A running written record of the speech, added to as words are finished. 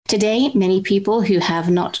Today, many people who have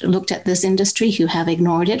not looked at this industry, who have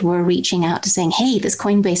ignored it, were reaching out to saying, hey, this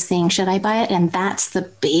Coinbase thing, should I buy it? And that's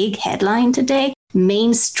the big headline today.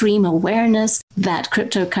 Mainstream awareness that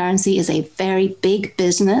cryptocurrency is a very big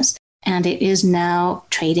business, and it is now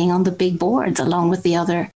trading on the big boards along with the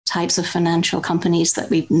other types of financial companies that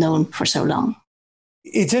we've known for so long.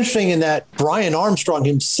 It's interesting in that Brian Armstrong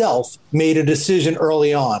himself made a decision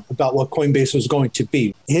early on about what Coinbase was going to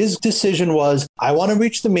be. His decision was, I want to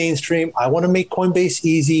reach the mainstream. I want to make Coinbase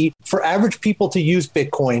easy for average people to use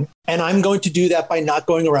Bitcoin. And I'm going to do that by not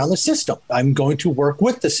going around the system. I'm going to work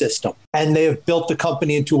with the system. And they have built the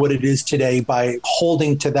company into what it is today by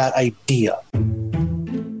holding to that idea.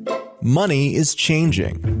 Money is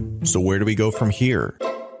changing. So where do we go from here?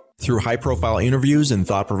 Through high-profile interviews and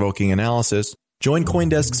thought-provoking analysis, join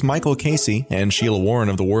CoinDesk's Michael Casey and Sheila Warren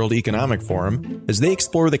of the World Economic Forum as they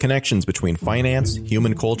explore the connections between finance,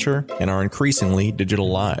 human culture, and our increasingly digital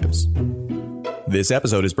lives. This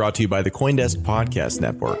episode is brought to you by the CoinDesk Podcast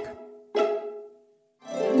Network.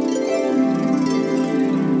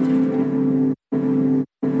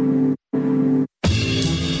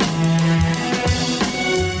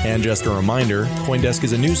 And just a reminder, CoinDesk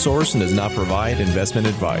is a news source and does not provide investment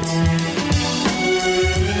advice.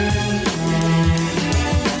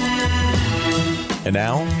 And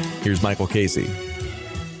now, here's Michael Casey.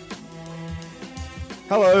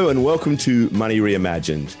 Hello and welcome to Money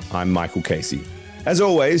Reimagined. I'm Michael Casey. As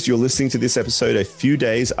always, you're listening to this episode a few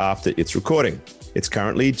days after its recording. It's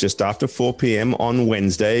currently just after 4 p.m. on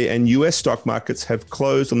Wednesday, and US stock markets have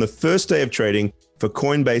closed on the first day of trading for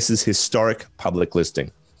Coinbase's historic public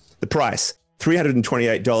listing. The price,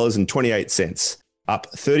 $328.28,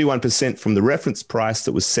 up 31% from the reference price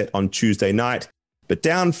that was set on Tuesday night, but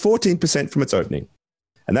down 14% from its opening.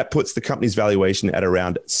 And that puts the company's valuation at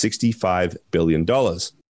around $65 billion.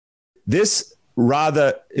 This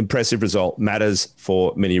rather impressive result matters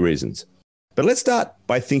for many reasons. But let's start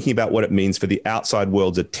by thinking about what it means for the outside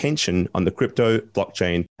world's attention on the crypto,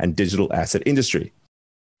 blockchain, and digital asset industry.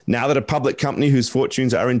 Now that a public company whose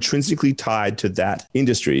fortunes are intrinsically tied to that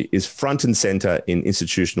industry is front and center in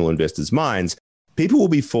institutional investors' minds, people will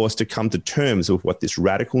be forced to come to terms with what this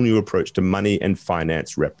radical new approach to money and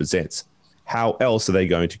finance represents. How else are they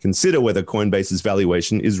going to consider whether Coinbase's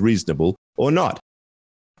valuation is reasonable or not?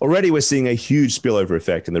 Already, we're seeing a huge spillover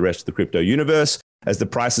effect in the rest of the crypto universe as the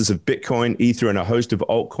prices of Bitcoin, Ether, and a host of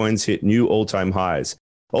altcoins hit new all-time highs.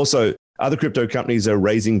 Also, other crypto companies are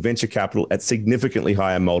raising venture capital at significantly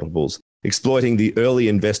higher multiples, exploiting the early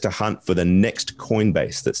investor hunt for the next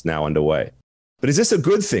Coinbase that's now underway. But is this a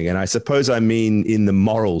good thing? And I suppose I mean in the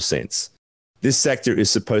moral sense. This sector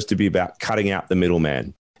is supposed to be about cutting out the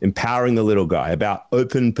middleman, empowering the little guy, about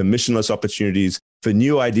open, permissionless opportunities for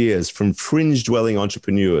new ideas from fringe-dwelling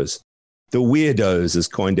entrepreneurs. The weirdos, as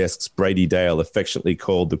CoinDesk's Brady Dale affectionately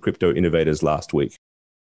called the crypto innovators last week.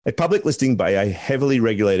 A public listing by a heavily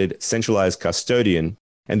regulated, centralized custodian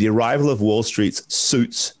and the arrival of Wall Street's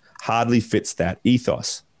suits hardly fits that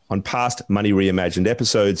ethos. On past Money Reimagined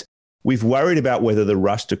episodes, we've worried about whether the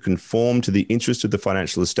rush to conform to the interest of the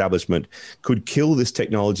financial establishment could kill this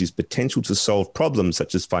technology's potential to solve problems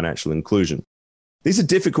such as financial inclusion. These are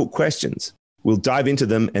difficult questions. We'll dive into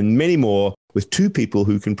them and many more with two people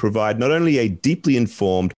who can provide not only a deeply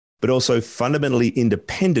informed, but also fundamentally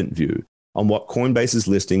independent view on what Coinbase's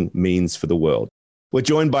listing means for the world. We're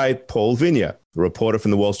joined by Paul Vigna, a reporter from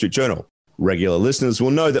the Wall Street Journal. Regular listeners will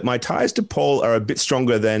know that my ties to Paul are a bit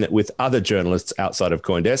stronger than with other journalists outside of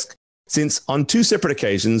CoinDesk, since on two separate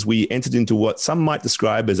occasions, we entered into what some might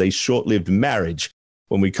describe as a short-lived marriage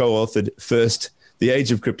when we co-authored first The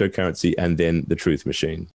Age of Cryptocurrency and then The Truth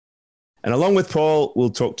Machine. And along with Paul, we'll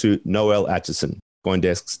talk to Noel Acheson,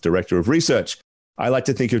 CoinDesk's Director of Research. I like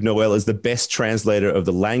to think of Noel as the best translator of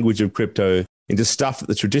the language of crypto into stuff that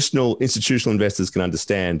the traditional institutional investors can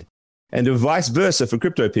understand, and vice versa for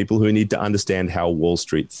crypto people who need to understand how Wall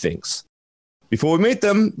Street thinks. Before we meet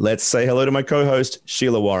them, let's say hello to my co-host,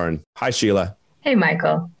 Sheila Warren. Hi, Sheila. Hey,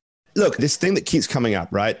 Michael. Look, this thing that keeps coming up,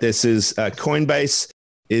 right? This is Coinbase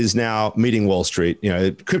is now meeting Wall Street. You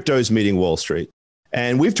know, crypto's meeting Wall Street.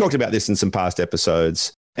 And we've talked about this in some past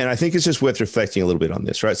episodes. And I think it's just worth reflecting a little bit on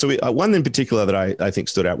this, right? So one in particular that I think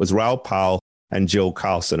stood out was Raoul Pal and Jill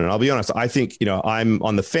Carlson. And I'll be honest, I think, I'm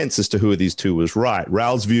on the fence as to who of these two was right.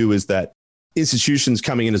 Raoul's view is that institutions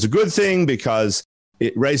coming in is a good thing because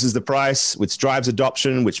it raises the price, which drives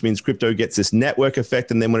adoption, which means crypto gets this network effect.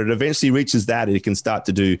 And then when it eventually reaches that, it can start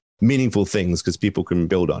to do meaningful things because people can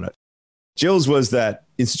build on it. Jill's was that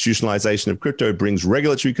institutionalization of crypto brings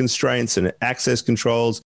regulatory constraints and access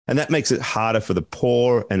controls, and that makes it harder for the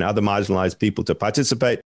poor and other marginalized people to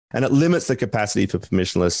participate. and it limits the capacity for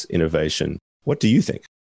permissionless innovation. What do you think?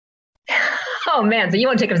 Oh, man. So you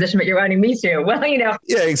want to take a position, but you're wanting me to. Well,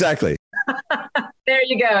 Yeah, exactly. There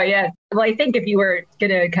you go. Yes. Well, I think if you were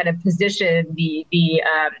going to kind of position the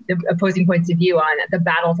opposing points of view on the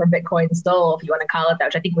battle for Bitcoin's soul, if you want to call it that,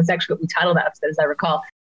 which I think was actually what we titled that episode, as I recall,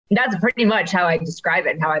 that's pretty much how I describe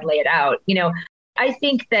it and how I'd lay it out. I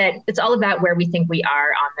think that it's all about where we think we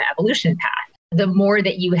are on the evolution path. The more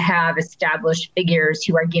that you have established figures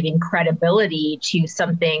who are giving credibility to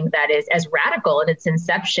something that is as radical in its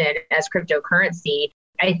inception as cryptocurrency,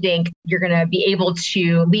 I think you're going to be able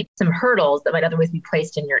to leap some hurdles that might otherwise be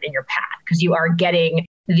placed in your path, because you are getting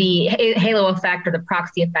the halo effect or the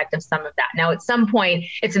proxy effect of some of that. Now, at some point,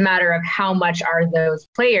 it's a matter of how much are those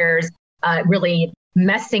players really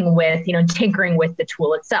messing with, tinkering with the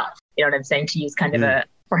tool itself. You know what I'm saying? To use kind of a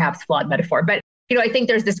perhaps flawed metaphor. But I think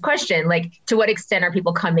there's this question, like, to what extent are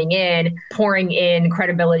people coming in, pouring in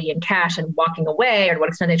credibility and cash and walking away, or to what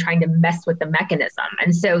extent are they trying to mess with the mechanism?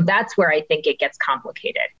 And so that's where I think it gets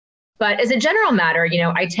complicated. But as a general matter,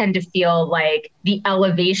 I tend to feel like the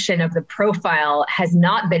elevation of the profile has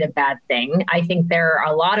not been a bad thing. I think there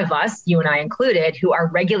are a lot of us, you and I included, who are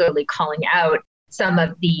regularly calling out some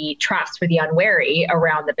of the traps for the unwary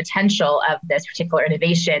around the potential of this particular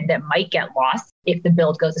innovation that might get lost if the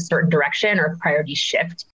build goes a certain direction or if priorities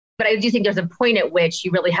shift. But I do think there's a point at which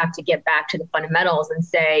you really have to get back to the fundamentals and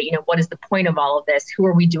say, what is the point of all of this? Who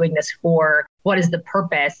are we doing this for? What is the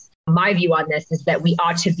purpose? My view on this is that we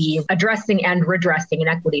ought to be addressing and redressing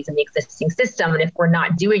inequities in the existing system. And if we're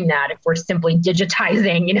not doing that, if we're simply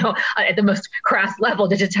digitizing, at the most crass level,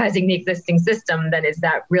 digitizing the existing system, then is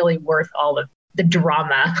that really worth all of the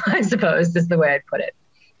drama, I suppose, is the way I'd put it.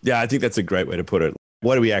 Yeah, I think that's a great way to put it.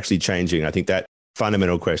 What are we actually changing? I think that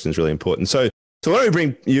fundamental question is really important. So why don't we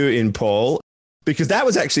bring you in, Paul? Because that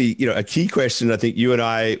was actually, a key question I think you and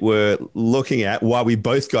I were looking at while we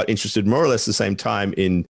both got interested more or less the same time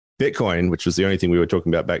in Bitcoin, which was the only thing we were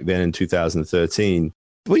talking about back then in 2013.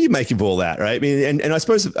 What do you make of all that, right? I mean, and I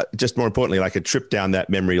suppose just more importantly, like a trip down that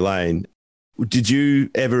memory lane, did you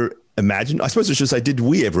ever imagine? I suppose I should say, did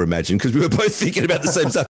we ever imagine? Because we were both thinking about the same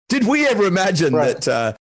stuff. Did we ever imagine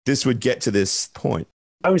that this would get to this point?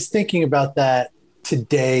 I was thinking about that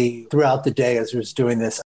today, throughout the day as I was doing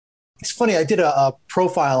this. It's funny, I did a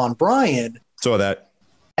profile on Brian. Saw that.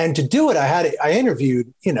 And to do it, I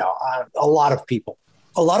interviewed, a lot of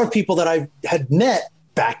people that I had met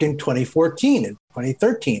back in 2014 and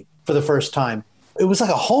 2013 for the first time. It was like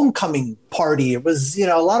a homecoming party. It was,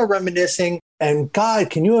 a lot of reminiscing. And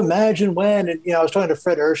God, can you imagine when? And, I was talking to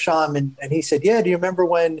Fred Ersham and he said, yeah, do you remember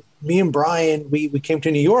when me and Brian, we came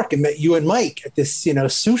to New York and met you and Mike at this,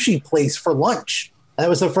 sushi place for lunch? And that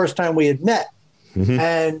was the first time we had met. Mm-hmm.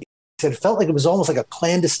 And he said, it felt like it was almost like a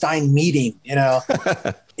clandestine meeting,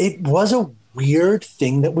 It was a weird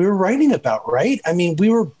thing that we were writing about, right? I mean, we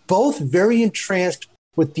were both very entranced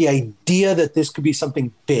with the idea that this could be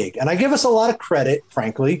something big. And I give us a lot of credit,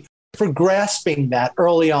 frankly, for grasping that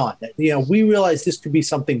early on. That, we realized this could be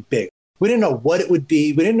something big. We didn't know what it would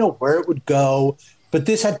be. We didn't know where it would go, but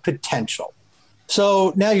this had potential.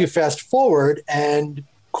 So now you fast forward and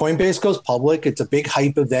Coinbase goes public. It's a big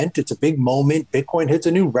hype event. It's a big moment. Bitcoin hits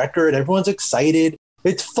a new record. Everyone's excited.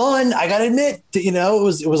 It's fun. I got to admit, it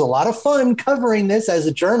was a lot of fun covering this as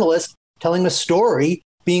a journalist, telling a story,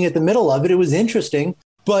 being at the middle of it. It was interesting.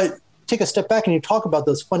 But take a step back and you talk about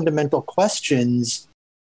those fundamental questions.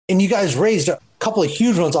 And you guys raised a couple of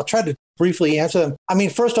huge ones. I'll try to briefly answer them. I mean,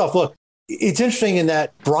 first off, look, it's interesting in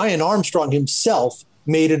that Brian Armstrong himself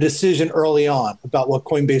made a decision early on about what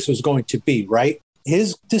Coinbase was going to be, right?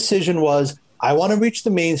 His decision was, I want to reach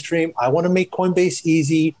the mainstream. I want to make Coinbase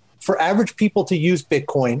easy for average people to use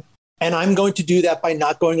Bitcoin. And I'm going to do that by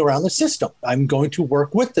not going around the system. I'm going to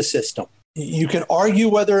work with the system. You can argue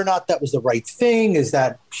whether or not that was the right thing. Is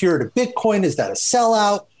that pure to Bitcoin? Is that a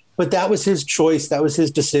sellout? But that was his choice. That was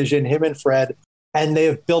his decision, him and Fred. And they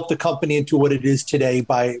have built the company into what it is today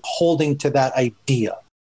by holding to that idea.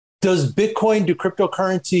 Does Bitcoin, do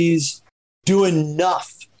cryptocurrencies do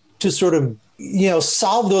enough to sort of,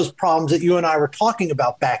 solve those problems that you and I were talking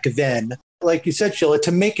about back then? Like you said, Sheila,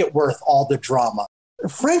 to make it worth all the drama.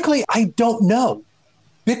 Frankly, I don't know.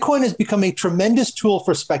 Bitcoin has become a tremendous tool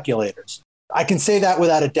for speculators. I can say that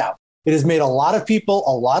without a doubt. It has made a lot of people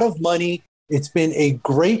a lot of money. It's been a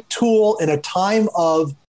great tool in a time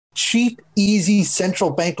of cheap, easy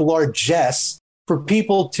central bank largesse for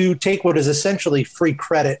people to take what is essentially free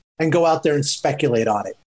credit and go out there and speculate on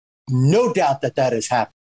it. No doubt that has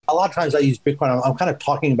happened. A lot of times I use Bitcoin, I'm kind of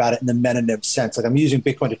talking about it in the metanym sense. Like I'm using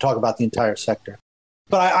Bitcoin to talk about the entire sector.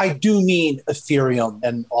 But I do mean Ethereum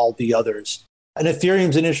and all the others. And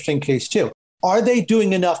Ethereum's an interesting case too. Are they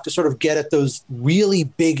doing enough to sort of get at those really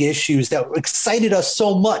big issues that excited us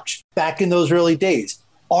so much back in those early days?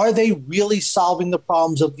 Are they really solving the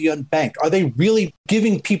problems of the unbanked? Are they really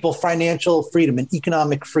giving people financial freedom and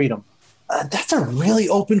economic freedom? That's a really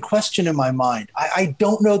open question in my mind. I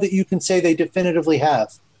don't know that you can say they definitively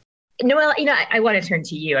have. Noelle, I want to turn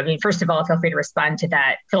to you. I mean, first of all, feel free to respond to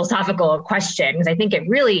that philosophical question, because I think it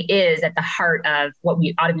really is at the heart of what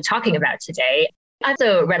we ought to be talking about today. I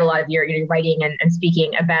also read a lot of your writing and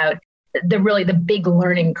speaking about the big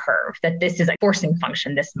learning curve that this is a forcing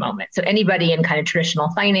function, this moment. So anybody in kind of traditional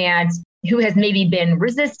finance who has maybe been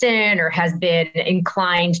resistant or has been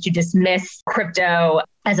inclined to dismiss crypto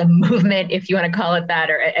as a movement, if you want to call it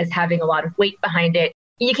that, or as having a lot of weight behind it,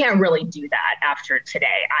 you can't really do that after today,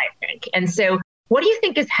 I think. And so what do you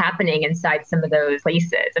think is happening inside some of those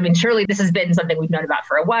places? I mean, surely this has been something we've known about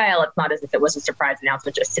for a while. It's not as if it was a surprise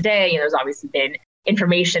announcement just today. There's obviously been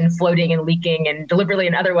information floating and leaking and deliberately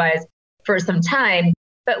and otherwise for some time.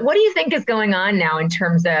 But what do you think is going on now in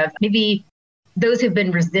terms of maybe those who've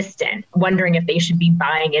been resistant, wondering if they should be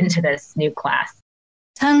buying into this new class?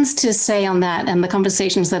 Tons to say on that. And the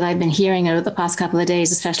conversations that I've been hearing over the past couple of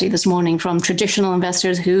days, especially this morning from traditional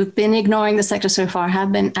investors who've been ignoring the sector so far,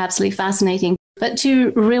 have been absolutely fascinating. But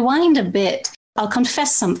to rewind a bit, I'll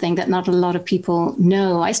confess something that not a lot of people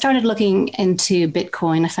know. I started looking into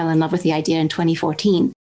Bitcoin. I fell in love with the idea in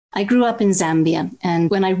 2014. I grew up in Zambia. And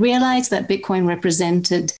when I realized that Bitcoin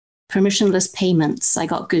represented permissionless payments, I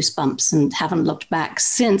got goosebumps and haven't looked back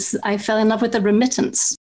since. I fell in love with the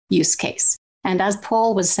remittance use case. And as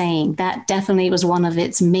Paul was saying, that definitely was one of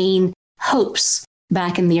its main hopes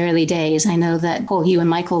back in the early days. I know that, Paul, you and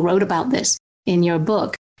Michael wrote about this in your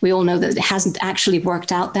book. We all know that it hasn't actually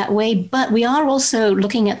worked out that way, but we are also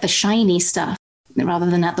looking at the shiny stuff rather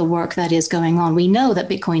than at the work that is going on. We know that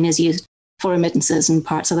Bitcoin is used for remittances in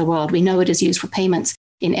parts of the world. We know it is used for payments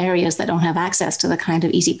in areas that don't have access to the kind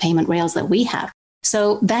of easy payment rails that we have.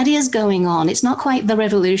 So that is going on. It's not quite the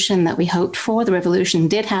revolution that we hoped for. The revolution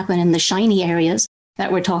did happen in the shiny areas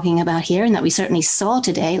that we're talking about here and that we certainly saw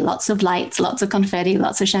today. Lots of lights, lots of confetti,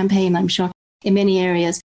 lots of champagne, I'm sure, in many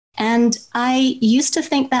areas. And I used to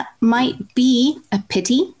think that might be a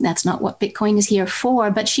pity. That's not what Bitcoin is here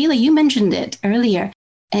for. But Sheila, you mentioned it earlier,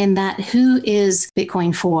 and that who is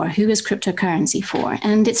Bitcoin for? Who is cryptocurrency for?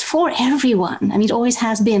 And it's for everyone. I mean, it always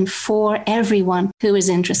has been for everyone who is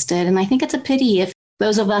interested. And I think it's a pity if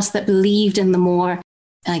those of us that believed in the more,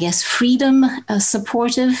 I guess, freedom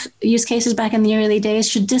supportive use cases back in the early days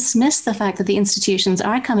should dismiss the fact that the institutions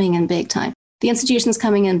are coming in big time. The institutions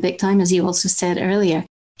coming in big time, as you also said earlier,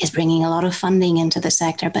 is bringing a lot of funding into the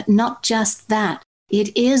sector, but not just that.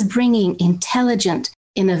 It is bringing intelligent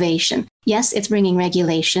innovation. Yes, it's bringing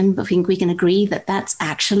regulation, but I think we can agree that that's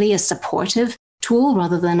actually a supportive tool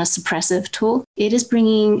rather than a suppressive tool. It is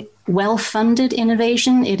bringing well-funded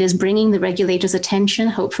innovation. It is bringing the regulators' attention,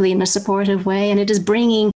 hopefully in a supportive way, and it is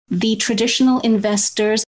bringing the traditional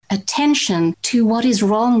investors' attention to what is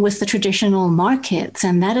wrong with the traditional markets.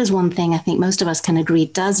 And that is one thing I think most of us can agree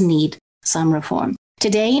does need some reform.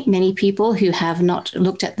 Today, many people who have not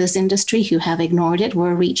looked at this industry, who have ignored it,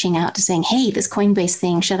 were reaching out to saying, hey, this Coinbase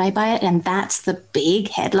thing, should I buy it? And that's the big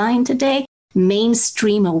headline today.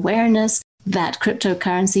 Mainstream awareness that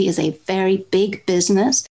cryptocurrency is a very big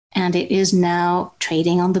business, and it is now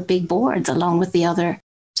trading on the big boards along with the other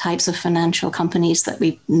types of financial companies that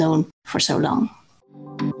we've known for so long.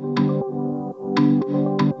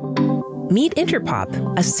 Meet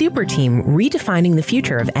Interpop, a super team redefining the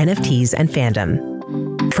future of NFTs and fandom.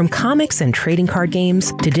 From comics and trading card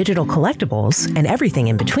games to digital collectibles and everything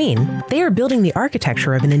in between, they are building the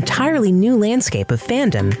architecture of an entirely new landscape of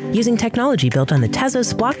fandom using technology built on the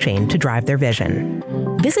Tezos blockchain to drive their vision.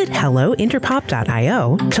 Visit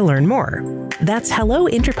hellointerpop.io to learn more. That's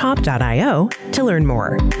hellointerpop.io to learn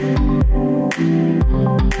more.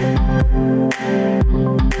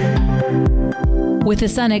 With the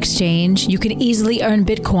Sun Exchange, you can easily earn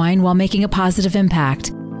Bitcoin while making a positive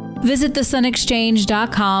impact. Visit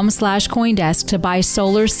thesunexchange.com/Coindesk to buy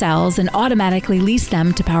solar cells and automatically lease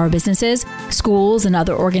them to power businesses, schools, and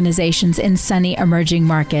other organizations in sunny emerging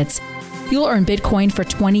markets. You'll earn Bitcoin for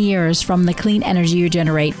 20 years from the clean energy you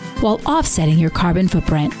generate while offsetting your carbon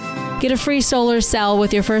footprint. Get a free solar cell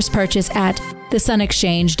with your first purchase at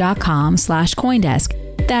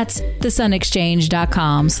thesunexchange.com/Coindesk. That's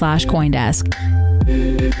thesunexchange.com/Coindesk.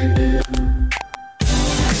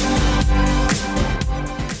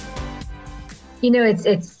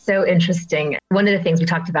 It's so interesting. One of the things we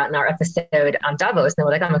talked about in our episode on Davos and the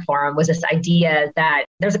World Economic Forum was this idea that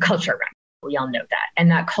there's a culture around. We all know that. And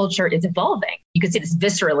that culture is evolving. You can see this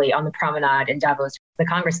viscerally on the promenade in Davos, the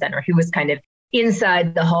Congress Center, who was kind of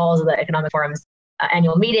inside the halls of the Economic Forum's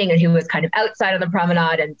annual meeting and who was kind of outside on the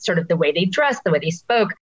promenade, and sort of the way they dressed, the way they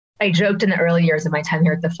spoke. I joked in the early years of my time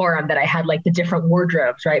here at the forum that I had like the different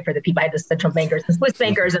wardrobes, right? For the people, I had the central bankers, the Swiss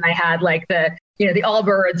bankers, and I had like the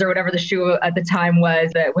Allbirds or whatever the shoe at the time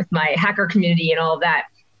was with my hacker community and all of that.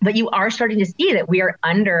 But you are starting to see that we are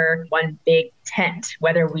under one big tent,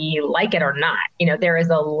 whether we like it or not. There is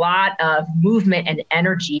a lot of movement and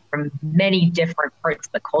energy from many different parts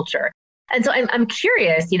of the culture. And so I'm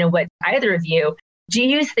curious, what either of you, do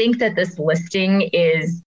you think that this listing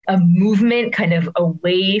is a movement kind of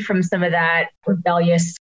away from some of that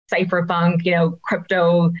rebellious cypherpunk,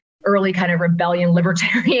 crypto, early kind of rebellion,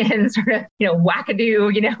 libertarian sort of,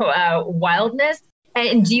 wackadoo, wildness?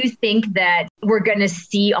 And do you think that we're going to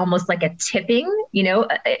see almost like a tipping,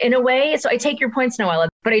 in a way? So I take your points, Noella,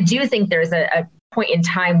 but I do think there's a point in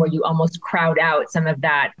time where you almost crowd out some of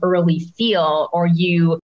that early feel, or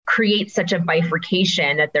you create such a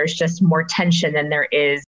bifurcation that there's just more tension than there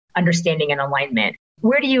is understanding and alignment.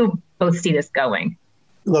 Where do you both see this going?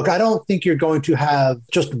 Look, I don't think you're going to have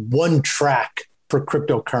just one track for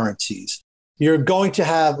cryptocurrencies. You're going to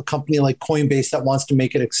have a company like Coinbase that wants to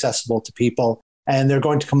make it accessible to people. And they're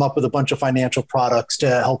going to come up with a bunch of financial products to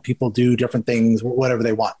help people do different things, whatever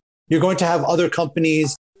they want. You're going to have other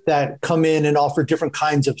companies that come in and offer different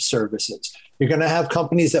kinds of services. You're going to have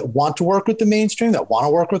companies that want to work with the mainstream, that want to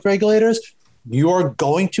work with regulators. You're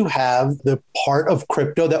going to have the part of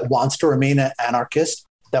crypto that wants to remain an anarchist,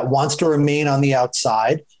 that wants to remain on the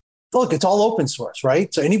outside. Look, it's all open source,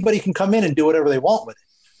 right? So anybody can come in and do whatever they want with it.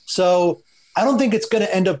 So I don't think it's going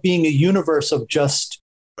to end up being a universe of just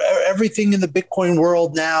everything in the Bitcoin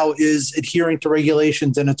world now is adhering to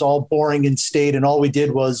regulations and it's all boring and staid. And all we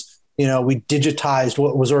did was, we digitized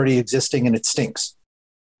what was already existing and it stinks.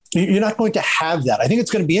 You're not going to have that. I think it's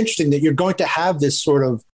going to be interesting that you're going to have this sort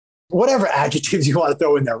of whatever adjectives you want to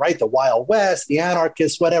throw in there, right? The Wild West, the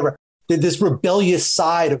anarchist, whatever. This rebellious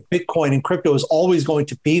side of Bitcoin and crypto is always going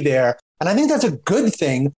to be there. And I think that's a good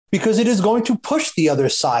thing because it is going to push the other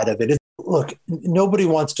side of it. Look, nobody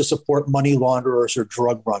wants to support money launderers or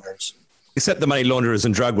drug runners. Except the money launderers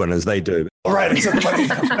and drug runners, they do. Right, except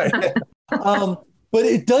the money. But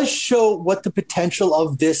it does show what the potential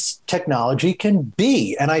of this technology can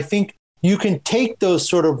be. And I think you can take those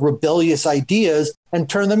sort of rebellious ideas and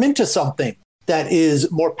turn them into something that is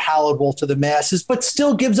more palatable to the masses, but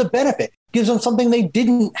still gives a benefit, gives them something they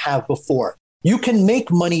didn't have before. You can make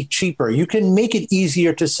money cheaper. You can make it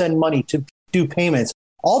easier to send money, to do payments.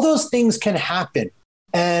 All those things can happen.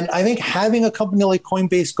 And I think having a company like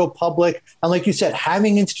Coinbase go public, and like you said,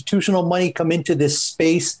 having institutional money come into this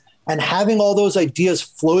space and having all those ideas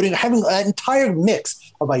floating, having that entire mix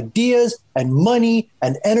of ideas and money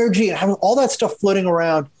and energy and having all that stuff floating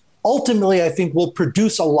around, ultimately, I think will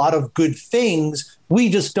produce a lot of good things. We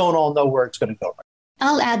just don't all know where it's going to go.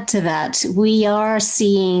 I'll add to that. We are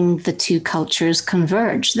seeing the two cultures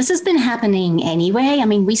converge. This has been happening anyway. I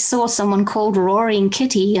mean, we saw someone called Roaring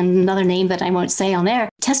Kitty, another name that I won't say on air,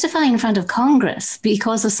 testify in front of Congress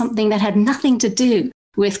because of something that had nothing to do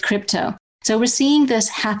with crypto. So we're seeing this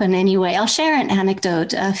happen anyway. I'll share an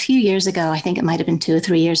anecdote. A few years ago, I think it might have been 2 or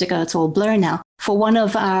 3 years ago, it's all blur now, for one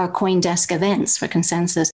of our CoinDesk events for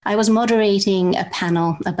Consensus, I was moderating a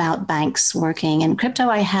panel about banks working in crypto.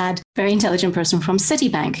 I had a very intelligent person from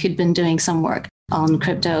Citibank who'd been doing some work on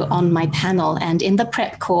crypto on my panel. And in the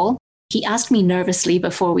prep call, he asked me nervously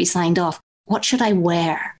before we signed off, what should I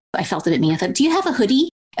wear? I felt a bit mean. I thought, do you have a hoodie?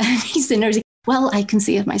 And he said, nervously, well, I can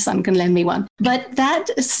see if my son can lend me one. But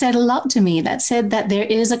that said a lot to me. That said that there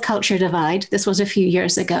is a culture divide. This was a few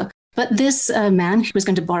years ago. But this man who was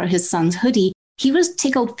going to borrow his son's hoodie, he was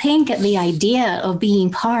tickled pink at the idea of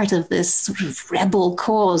being part of this sort of rebel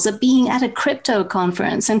cause, of being at a crypto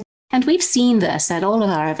conference. And we've seen this at all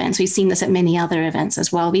of our events. We've seen this at many other events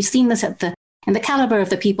as well. We've seen this and the caliber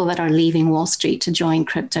of the people that are leaving Wall Street to join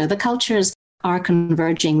crypto. The cultures are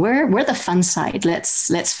converging. We're the fun side.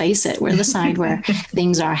 Let's face it. We're the side where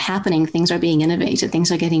things are happening, things are being innovated,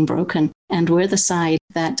 things are getting broken. And we're the side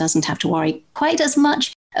that doesn't have to worry quite as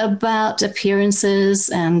much about appearances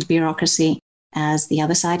and bureaucracy as the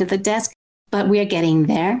other side of the desk. But we're getting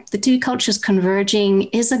there. The two cultures converging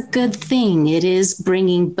is a good thing. It is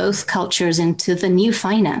bringing both cultures into the new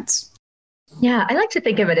finance. Yeah, I like to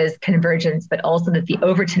think of it as convergence, but also that the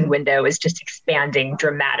Overton window is just expanding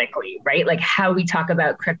dramatically, right? Like how we talk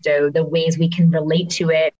about crypto, the ways we can relate to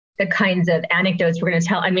it, the kinds of anecdotes we're going to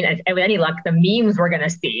tell. I mean, with any luck, the memes we're going to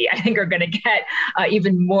see, I think are going to get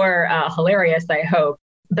even more hilarious, I hope.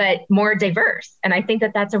 but more diverse. And I think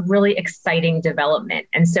that that's a really exciting development.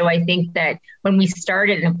 And so I think that when we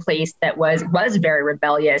started in a place that was very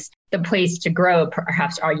rebellious, the place to grow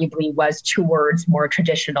perhaps arguably was towards more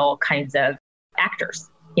traditional kinds of actors,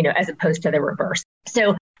 as opposed to the reverse.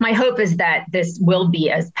 So my hope is that this will be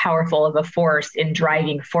as powerful of a force in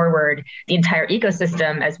driving forward the entire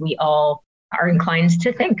ecosystem as we all are inclined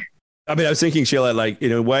to think. I mean, I was thinking, Sheila, like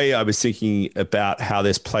in a way, I was thinking about how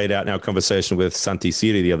this played out in our conversation with Santi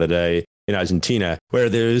Siri the other day in Argentina, where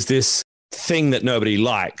there's this thing that nobody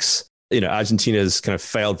likes, Argentina's kind of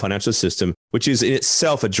failed financial system, which is in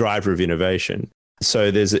itself a driver of innovation.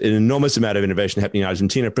 So there's an enormous amount of innovation happening in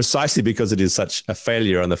Argentina precisely because it is such a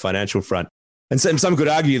failure on the financial front. And some could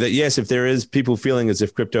argue that, yes, if there is people feeling as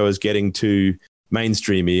if crypto is getting too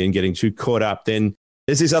mainstreamy and getting too caught up, then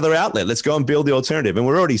there's this other outlet. Let's go and build the alternative. And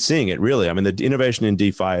we're already seeing it, really. I mean, the innovation in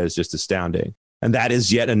DeFi is just astounding. And that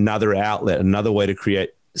is yet another outlet, another way to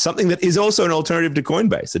create something that is also an alternative to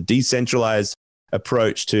Coinbase, a decentralized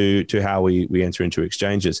approach to how we enter into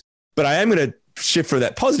exchanges. But I am going to shift from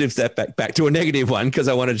that positive step back to a negative one, because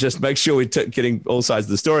I want to just make sure we're getting all sides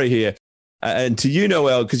of the story here. And to you,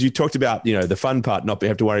 Noelle, because you talked about, the fun part, not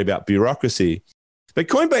have to worry about bureaucracy. But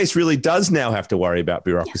Coinbase really does now have to worry about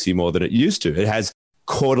bureaucracy more than it used to. It has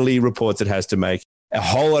quarterly reports it has to make, a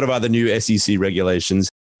whole lot of other new SEC regulations.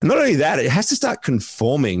 And not only that, it has to start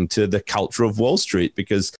conforming to the culture of Wall Street,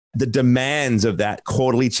 because the demands of that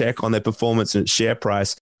quarterly check on their performance and its share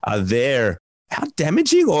price are there. How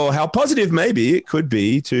damaging or how positive maybe it could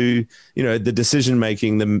be to, the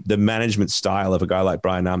decision-making, the management style of a guy like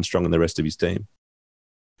Brian Armstrong and the rest of his team?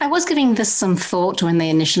 I was giving this some thought when they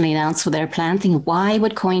initially announced their plan, thinking, why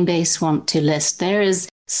would Coinbase want to list? There is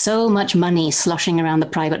so much money sloshing around the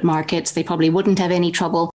private markets. They probably wouldn't have any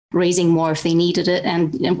trouble raising more if they needed it.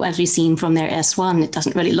 And as we've seen from their S1, it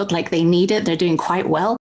doesn't really look like they need it. They're doing quite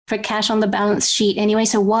well for cash on the balance sheet anyway.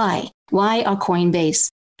 So why? Why are Coinbase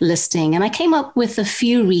listing? And I came up with a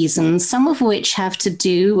few reasons, some of which have to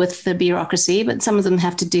do with the bureaucracy, but some of them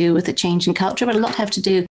have to do with the change in culture, but a lot have to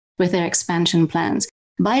do with their expansion plans.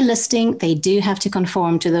 By listing, they do have to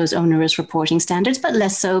conform to those onerous reporting standards, but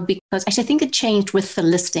less so because actually I think it changed with the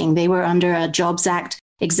listing. They were under a Jobs Act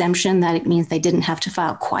exemption. That it means they didn't have to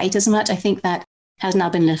file quite as much. I think that has now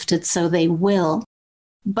been lifted, so they will.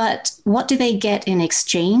 But what do they get in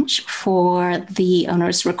exchange for the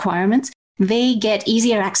onerous requirements? They get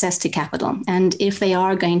easier access to capital. And if they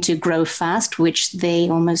are going to grow fast, which they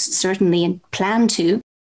almost certainly plan to,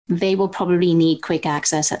 they will probably need quick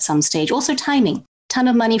access at some stage. Also timing. Ton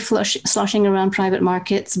of money sloshing around private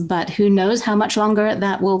markets, but who knows how much longer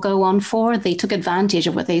that will go on for. They took advantage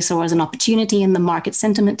of what they saw as an opportunity in the market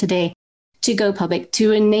sentiment today to go public,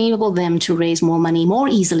 to enable them to raise more money more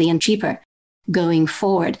easily and cheaper going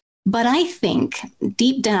forward. But I think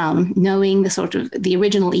deep down, knowing the sort of the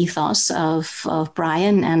original ethos of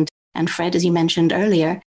Brian and Fred, as you mentioned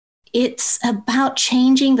earlier, it's about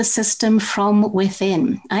changing the system from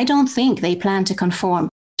within. I don't think they plan to conform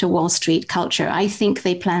to Wall Street culture. I think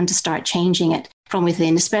they plan to start changing it from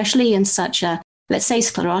within, especially in such a, let's say,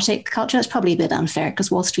 sclerotic culture. It's probably a bit unfair because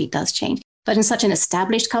Wall Street does change. But in such an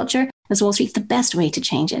established culture as Wall Street, the best way to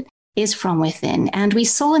change it is from within. And we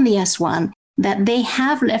saw in the S1 that they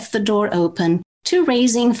have left the door open to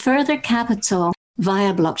raising further capital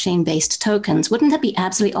via blockchain-based tokens. Wouldn't that be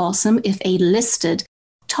absolutely awesome if a listed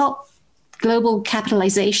top global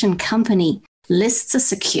capitalization company lists a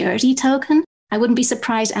security token? I wouldn't be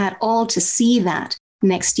surprised at all to see that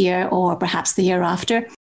next year or perhaps the year after,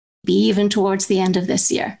 be even towards the end of this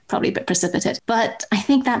year, probably a bit precipitate. But I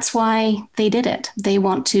think that's why they did it. They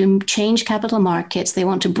want to change capital markets. They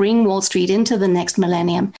want to bring Wall Street into the next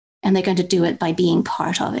millennium, and they're going to do it by being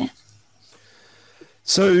part of it.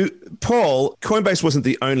 So, Paul, Coinbase wasn't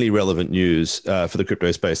the only relevant news for the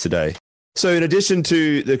crypto space today. So in addition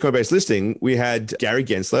to the Coinbase listing, we had Gary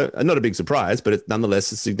Gensler, not a big surprise, but it's nonetheless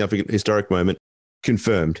a significant historic moment,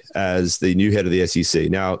 confirmed as the new head of the SEC.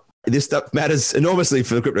 Now, this stuff matters enormously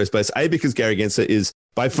for the crypto space, A, because Gary Gensler is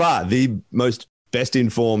by far the most best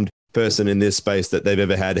informed person in this space that they've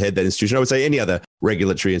ever had head that institution. I would say any other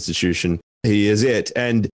regulatory institution, he is it.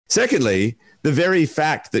 And secondly, the very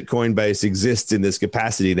fact that Coinbase exists in this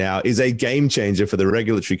capacity now is a game changer for the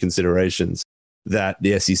regulatory considerations that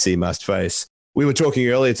the SEC must face. We were talking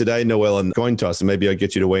earlier today, Noelle, on CoinToss, and maybe I'll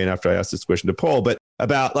get you to weigh in after I ask this question to Paul, but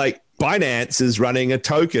about like Binance is running a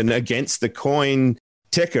token against the coin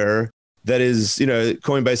ticker that is,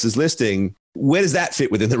 Coinbase's listing. Where does that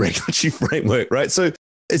fit within the regulatory framework, right? So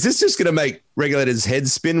is this just going to make regulators'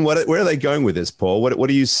 heads spin? Where are they going with this, Paul? What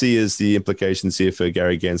do you see as the implications here for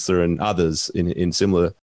Gary Gensler and others in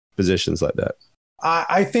similar positions like that?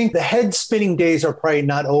 I think the head spinning days are probably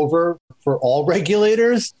not over for all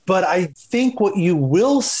regulators, but I think what you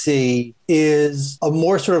will see is a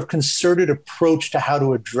more sort of concerted approach to how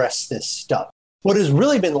to address this stuff. What has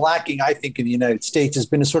really been lacking, I think, in the United States has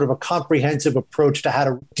been a sort of a comprehensive approach to how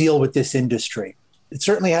to deal with this industry. It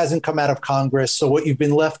certainly hasn't come out of Congress. So what you've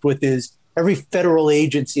been left with is every federal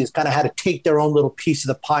agency has kind of had to take their own little piece of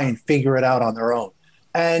the pie and figure it out on their own.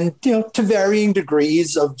 And, to varying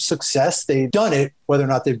degrees of success, they've done it. Whether or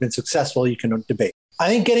not they've been successful, you can debate. I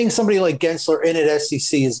think getting somebody like Gensler in at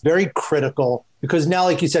SEC is very critical because now,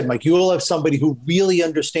 like you said, Mike, you will have somebody who really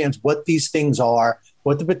understands what these things are,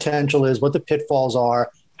 what the potential is, what the pitfalls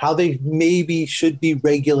are, how they maybe should be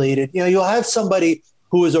regulated. You'll have somebody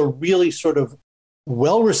who is a really sort of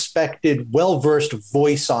well-respected, well-versed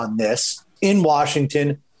voice on this in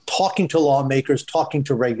Washington, talking to lawmakers, talking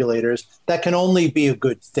to regulators. That can only be a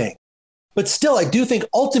good thing. But still, I do think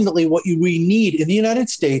ultimately what we need in the United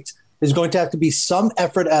States is going to have to be some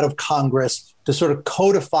effort out of Congress to sort of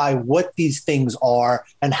codify what these things are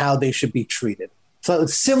and how they should be treated. So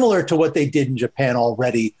it's similar to what they did in Japan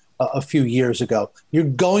already a few years ago. You're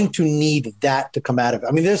going to need that to come out of it.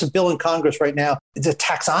 I mean, there's a bill in Congress right now. It's a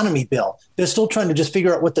taxonomy bill. They're still trying to just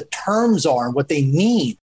figure out what the terms are and what they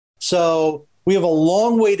mean. So we have a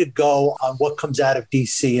long way to go on what comes out of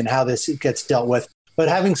DC and how this gets dealt with. But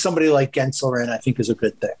having somebody like Gensler in, I think, is a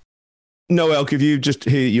good thing. Noel, could you just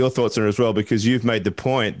hear your thoughts on it as well? Because you've made the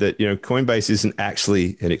point that, Coinbase isn't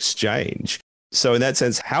actually an exchange. So in that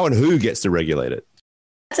sense, how and who gets to regulate it?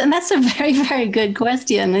 And that's a very, very good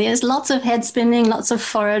question. There's lots of head spinning, lots of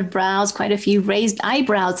furrowed brows, quite a few raised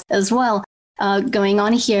eyebrows as well going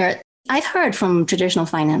on here. I've heard from traditional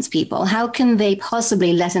finance people, how can they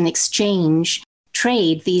possibly let an exchange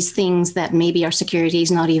trade these things that maybe are securities,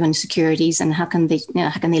 not even securities, and how can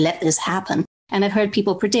they let this happen? And I've heard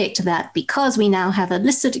people predict that because we now have a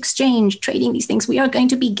listed exchange trading these things, we are going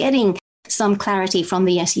to be getting some clarity from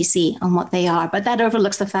the SEC on what they are. But that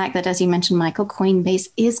overlooks the fact that, as you mentioned, Michael, Coinbase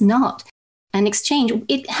is not an exchange.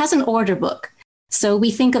 It has an order book. So we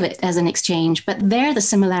think of it as an exchange, but there the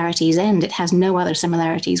similarities end. It has no other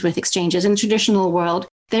similarities with exchanges. In the traditional world,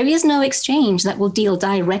 there is no exchange that will deal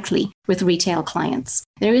directly with retail clients.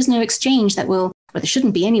 There is no exchange that will, or there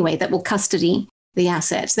shouldn't be anyway, that will custody the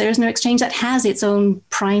assets. There is no exchange that has its own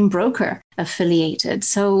prime broker affiliated.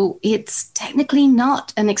 So it's technically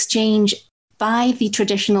not an exchange by the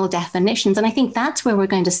traditional definitions. And I think that's where we're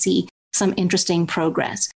going to see some interesting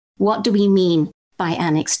progress. What do we mean by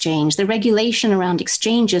an exchange? The regulation around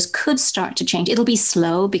exchanges could start to change. It'll be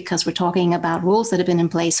slow because we're talking about rules that have been in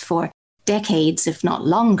place for decades, if not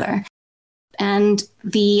longer. And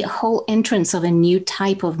the whole entrance of a new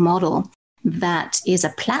type of model that is a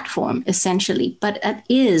platform, essentially, but it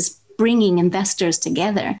is bringing investors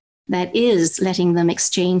together, that is letting them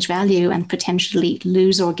exchange value and potentially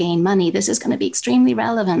lose or gain money. This is going to be extremely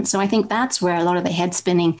relevant. So I think that's where a lot of the head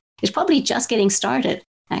spinning is probably just getting started,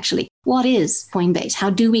 actually. What is Coinbase? How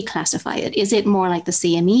do we classify it? Is it more like the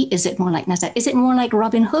CME? Is it more like NASDAQ? Is it more like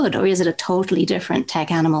Robinhood? Or is it a totally different tech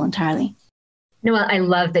animal entirely? Noel, I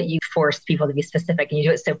love that you force people to be specific and you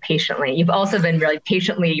do it so patiently. You've also been really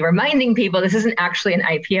patiently reminding people this isn't actually an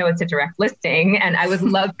IPO, it's a direct listing. And I would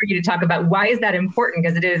love for you to talk about why is that important?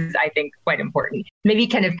 Because it is, I think, quite important. Maybe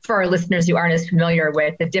kind of for our listeners who aren't as familiar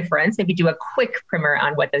with the difference, maybe do a quick primer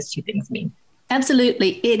on what those two things mean.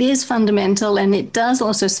 Absolutely. It is fundamental. And it does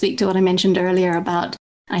also speak to what I mentioned earlier about,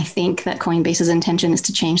 I think, that Coinbase's intention is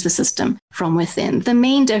to change the system from within. The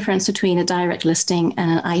main difference between a direct listing and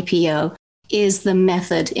an IPO is the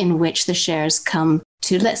method in which the shares come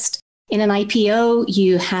to list. In an IPO,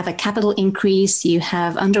 you have a capital increase, you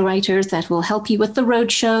have underwriters that will help you with the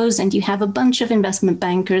roadshows, and you have a bunch of investment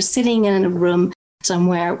bankers sitting in a room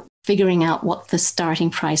somewhere figuring out what the starting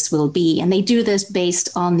price will be. And they do this based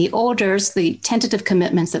on the orders, the tentative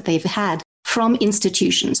commitments that they've had from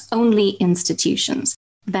institutions, only institutions.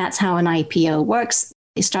 That's how an IPO works.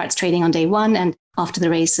 It starts trading on day one and off to the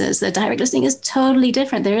races. The direct listing is totally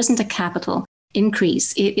different. There isn't a capital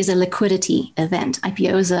increase. It is a liquidity event.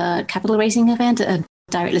 IPO is a capital raising event. A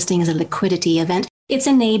direct listing is a liquidity event. It's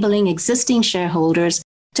enabling existing shareholders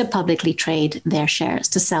to publicly trade their shares,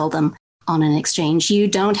 to sell them on an exchange. You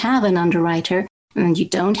don't have an underwriter and you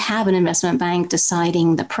don't have an investment bank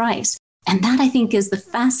deciding the price. And that, I think, is the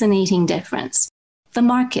fascinating difference. The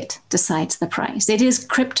market decides the price. It is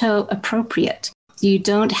crypto appropriate. You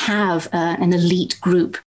don't have an elite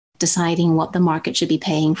group deciding what the market should be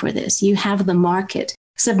paying for this. You have the market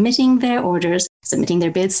submitting their orders, submitting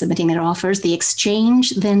their bids, submitting their offers. The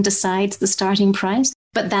exchange then decides the starting price.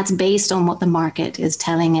 But that's based on what the market is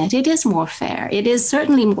telling it. It is more fair. It is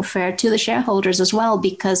certainly more fair to the shareholders as well,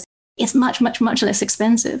 because it's much, much, much less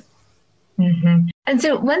expensive. Mm-hmm. And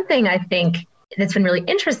so one thing I think that's been really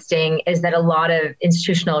interesting is that a lot of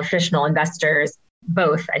institutional, traditional investors,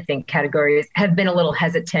 both, I think, categories, have been a little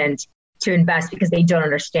hesitant to invest because they don't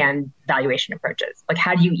understand valuation approaches. Like,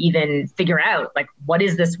 how do you even figure out, like, what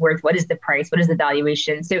is this worth? What is the price? What is the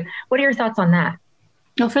valuation? So what are your thoughts on that?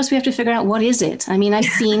 Well, first we have to figure out what is it. I mean, I've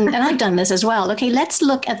seen, and I've done this as well. Okay, let's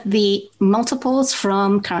look at the multiples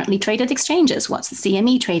from currently traded exchanges. What's the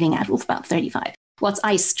CME trading at? Oof, about 35. What's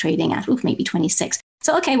ICE trading at? Oof, maybe 26.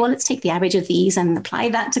 So, okay, well, let's take the average of these and apply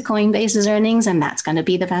that to Coinbase's earnings, and that's going to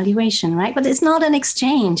be the valuation, right? But it's not an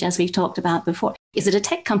exchange, as we've talked about before. Is it a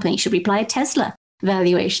tech company? Should we apply a Tesla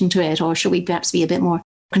valuation to it? Or should we perhaps be a bit more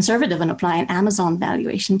conservative and apply an Amazon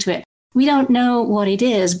valuation to it? We don't know what it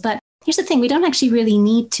is, but here's the thing, we don't actually really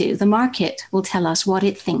need to. The market will tell us what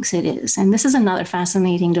it thinks it is. And this is another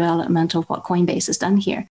fascinating development of what Coinbase has done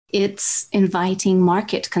here. It's inviting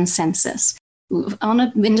market consensus. On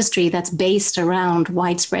an industry that's based around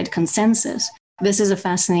widespread consensus, this is a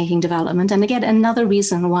fascinating development. And again, another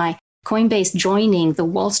reason why Coinbase joining the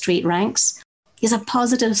Wall Street ranks is a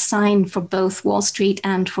positive sign for both Wall Street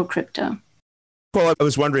and for crypto. Well, I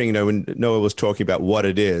was wondering, when Noah was talking about what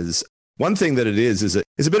it is, one thing that it is a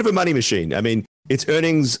bit of a money machine. I mean, its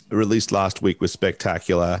earnings released last week was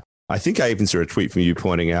spectacular. I think I even saw a tweet from you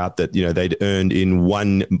pointing out that, they'd earned in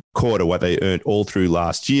one quarter what they earned all through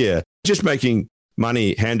last year, just making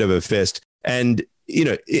money hand over fist. And, in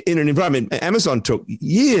an environment, Amazon took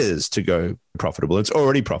years to go profitable. It's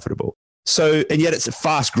already profitable. So, and yet it's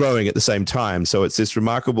fast growing at the same time. So it's this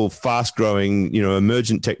remarkable, fast growing,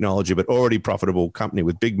 emergent technology, but already profitable company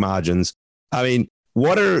with big margins. I mean,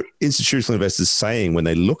 what are institutional investors saying when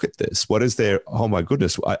they look at this? What is their, oh my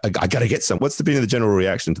goodness, I got to get some. What's been the general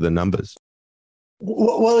reaction to the numbers?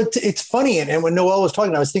 Well, it's funny. And when Noel was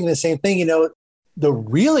talking, I was thinking the same thing. The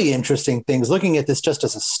really interesting thing is looking at this just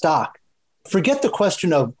as a stock. Forget the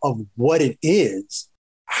question of what it is.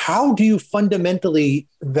 How do you fundamentally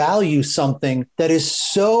value something that is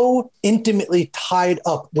so intimately tied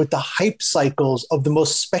up with the hype cycles of the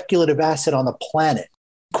most speculative asset on the planet?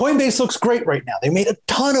 Coinbase looks great right now. They made a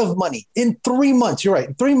ton of money in 3 months. You're right.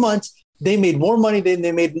 In 3 months, they made more money than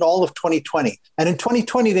they made in all of 2020. And in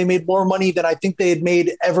 2020, they made more money than I think they had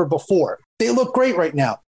made ever before. They look great right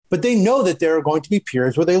now, but they know that there are going to be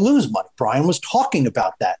periods where they lose money. Brian was talking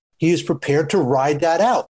about that. He is prepared to ride that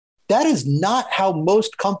out. That is not how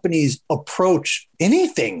most companies approach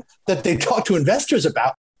anything that they talk to investors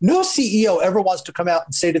about. No CEO ever wants to come out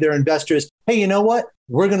and say to their investors, hey, you know what?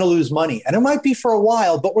 We're going to lose money. And it might be for a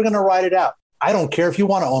while, but we're going to ride it out. I don't care if you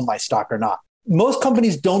want to own my stock or not. Most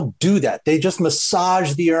companies don't do that. They just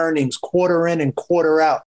massage the earnings quarter in and quarter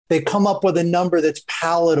out. They come up with a number that's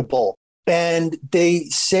palatable. And they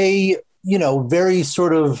say, very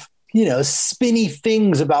sort of, spinny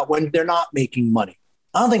things about when they're not making money.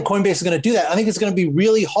 I don't think Coinbase is going to do that. I think it's going to be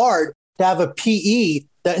really hard to have a PE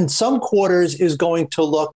that in some quarters is going to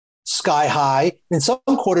look sky high. In some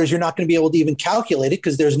quarters, you're not going to be able to even calculate it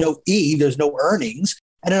because there's no E, there's no earnings.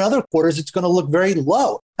 And in other quarters, it's going to look very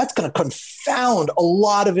low. That's going to confound a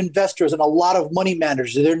lot of investors and a lot of money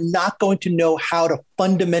managers. They're not going to know how to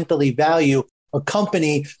fundamentally value a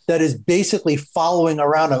company that is basically following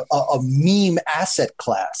around a meme asset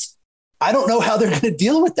class. I don't know how they're going to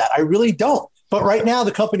deal with that. I really don't. But right now,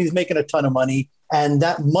 the company's making a ton of money. And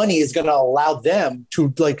that money is going to allow them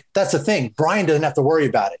to, that's the thing. Brian doesn't have to worry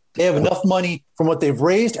about it. They have enough money from what they've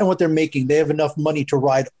raised and what they're making. They have enough money to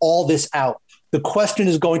ride all this out. The question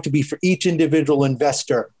is going to be for each individual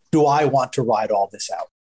investor, do I want to ride all this out?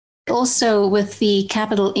 Also, with the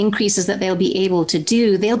capital increases that they'll be able to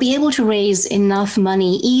do, they'll be able to raise enough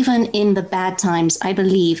money, even in the bad times, I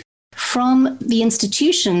believe, from the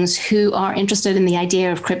institutions who are interested in the idea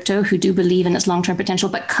of crypto, who do believe in its long-term potential,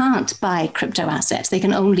 but can't buy crypto assets. They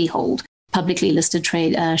can only hold publicly listed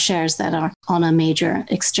trade shares that are on a major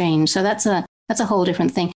exchange. So that's a whole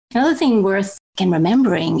different thing. Another thing worth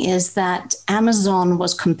remembering is that Amazon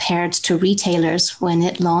was compared to retailers when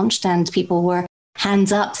it launched, and people were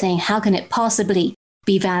hands up saying, how can it possibly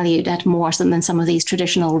be valued at more than some of these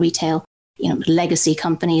traditional retail legacy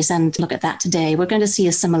companies? And look at that today. We're going to see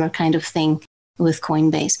a similar kind of thing with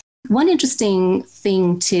Coinbase. One interesting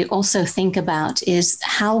thing to also think about is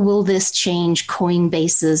how will this change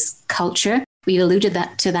Coinbase's culture? We alluded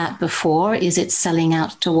to that before. Is it selling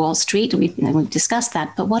out to Wall Street? We've discussed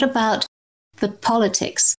that. But what about the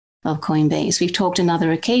politics of Coinbase? We've talked on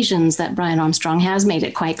other occasions that Brian Armstrong has made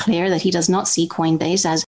it quite clear that he does not see Coinbase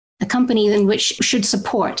as a company in which should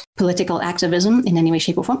support political activism in any way,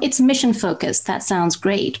 shape, or form. It's mission focused. That sounds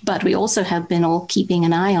great. But we also have been all keeping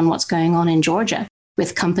an eye on what's going on in Georgia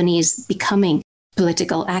with companies becoming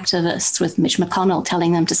political activists, with Mitch McConnell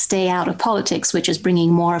telling them to stay out of politics, which is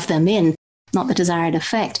bringing more of them in, not the desired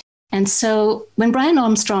effect. And so when Brian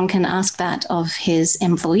Armstrong can ask that of his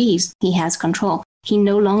employees, he has control. He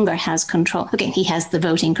no longer has control. Okay, he has the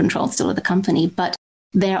voting control still of the company, but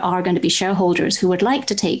there are going to be shareholders who would like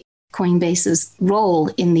to take Coinbase's role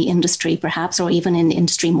in the industry, perhaps, or even in the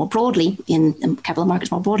industry more broadly, in capital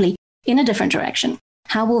markets more broadly, in a different direction.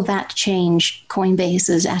 How will that change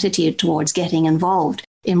Coinbase's attitude towards getting involved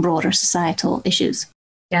in broader societal issues?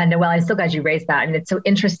 Yeah, Noelle, I'm so glad you raised that. And it's so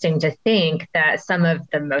interesting to think that some of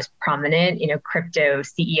the most prominent, crypto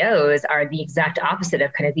CEOs are the exact opposite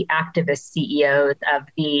of kind of the activist CEOs of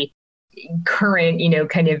the current,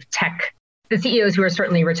 kind of tech, the CEOs who are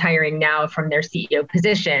certainly retiring now from their CEO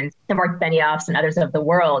positions, the Mark Benioffs and others of the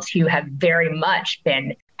world who have very much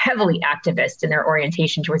been heavily activist in their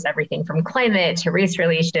orientation towards everything from climate to race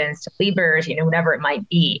relations to labor, whatever it might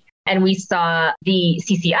be. And we saw the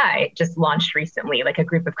CCI just launched recently, like a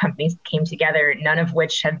group of companies came together, none of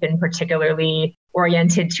which have been particularly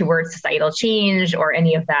oriented towards societal change or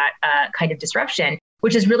any of that kind of disruption,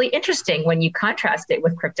 which is really interesting when you contrast it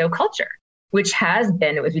with crypto culture, which has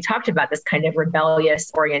been, as we talked about, this kind of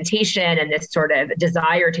rebellious orientation and this sort of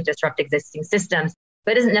desire to disrupt existing systems,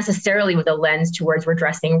 but isn't necessarily with a lens towards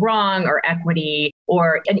redressing wrong or equity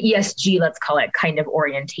or an ESG, let's call it, kind of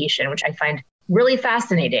orientation, which I find really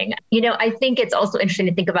fascinating. I think it's also interesting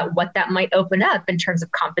to think about what that might open up in terms of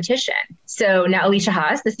competition. So now Alesia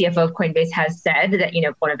Haas, the CFO of Coinbase, has said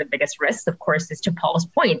that, one of the biggest risks, of course, is to Paul's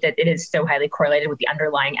point that it is so highly correlated with the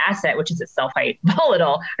underlying asset, which is itself quite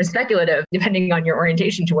volatile or speculative, depending on your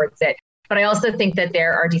orientation towards it. But I also think that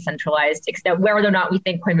there are decentralized, whether or not we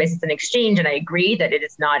think Coinbase is an exchange, and I agree that it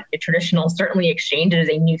is not a traditional, certainly exchange, it is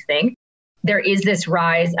a new thing. There is this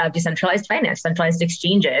rise of decentralized finance, centralized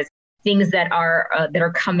exchanges, things that are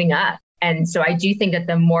coming up. And so I do think that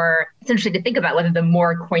the more, essentially to think about whether the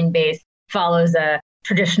more Coinbase follows a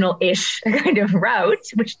traditional-ish kind of route,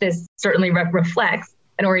 which this certainly reflects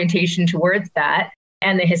an orientation towards that,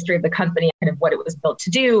 and the history of the company and kind of what it was built to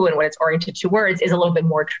do and what it's oriented towards is a little bit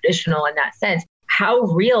more traditional in that sense. How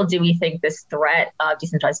real do we think this threat of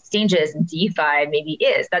decentralized exchanges and DeFi maybe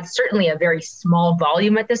is? That's certainly a very small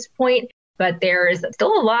volume at this point, but there's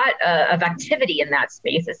still a lot of activity in that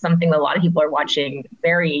space. It's something that a lot of people are watching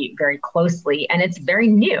very, very closely, and it's very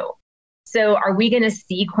new. So are we going to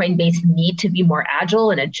see Coinbase need to be more agile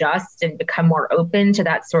and adjust and become more open to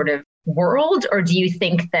that sort of world? Or do you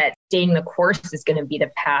think that staying the course is going to be the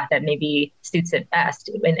path that maybe suits it best,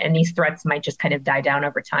 and these threats might just kind of die down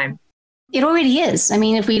over time? It already is. I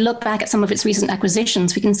mean, if we look back at some of its recent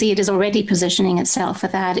acquisitions, we can see it is already positioning itself for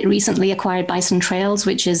that. It recently acquired Bison Trails,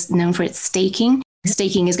 which is known for its staking.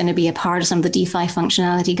 Staking is going to be a part of some of the DeFi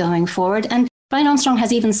functionality going forward. And Brian Armstrong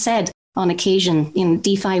has even said on occasion,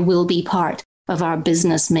 DeFi will be part of our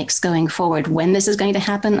business mix going forward. When this is going to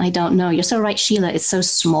happen, I don't know. You're so right, Sheila. It's so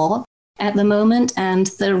small at the moment. And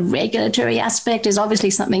the regulatory aspect is obviously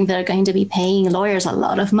something they're going to be paying lawyers a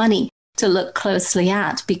lot of money to look closely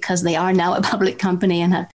at, because they are now a public company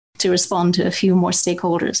and have to respond to a few more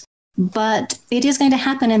stakeholders. But it is going to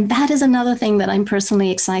happen. And that is another thing that I'm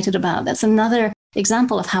personally excited about. That's another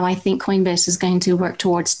example of how I think Coinbase is going to work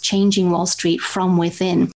towards changing Wall Street from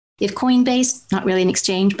within. If Coinbase, not really an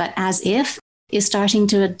exchange, but as if, is starting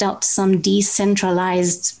to adopt some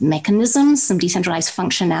decentralized mechanisms, some decentralized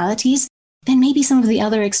functionalities, then maybe some of the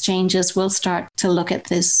other exchanges will start to look at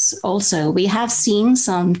this also. We have seen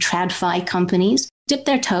some TradFi companies dip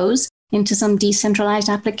their toes into some decentralized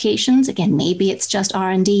applications. Again, maybe it's just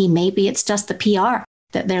R&D, maybe it's just the PR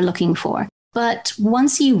that they're looking for. But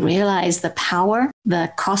once you realize the power,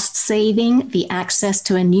 the cost saving, the access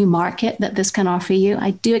to a new market that this can offer you,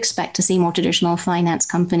 I do expect to see more traditional finance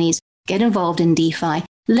companies get involved in DeFi,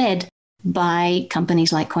 led by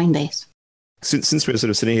companies like Coinbase. Since we're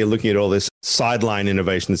sort of sitting here looking at all this sideline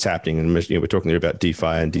innovation that's happening, and we're talking about DeFi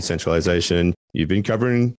and decentralization, you've been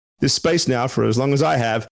covering this space now for as long as I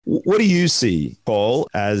have. What do you see, Paul,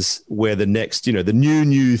 as where the next, the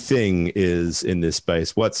new thing is in this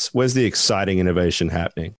space? Where's the exciting innovation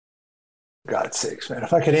happening? God's sakes, man.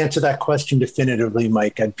 If I could answer that question definitively,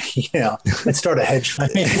 Mike, I'd start a hedge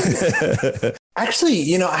fund.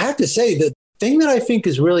 Actually, I have to say, the thing that I think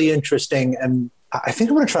is really interesting, and I think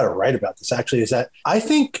I'm going to try to write about this actually, is that I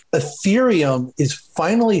think Ethereum is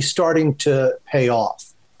finally starting to pay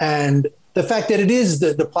off. And The fact that it is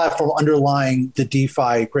the platform underlying the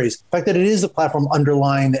DeFi craze, the fact that it is the platform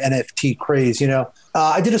underlying the NFT craze.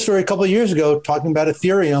 I did a story a couple of years ago talking about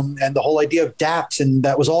Ethereum and the whole idea of dApps, and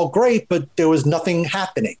that was all great, but there was nothing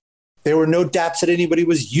happening. There were no dApps that anybody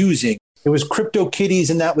was using. It was CryptoKitties,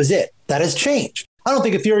 and that was it. That has changed. I don't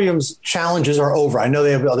think Ethereum's challenges are over. I know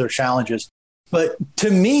they have other challenges, but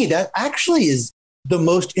to me, that actually is the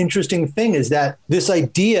most interesting thing, is that this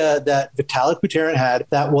idea that Vitalik Buterin had,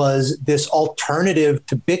 that was this alternative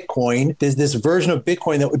to Bitcoin, this version of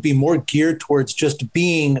Bitcoin that would be more geared towards just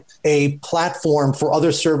being a platform for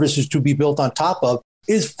other services to be built on top of,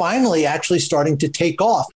 is finally actually starting to take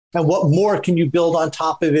off. And what more can you build on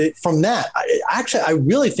top of it from that? I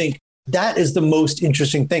really think that is the most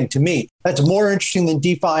interesting thing to me. That's more interesting than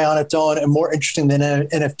DeFi on its own and more interesting than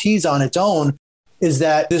NFTs on its own, is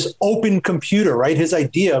that this open computer, right? His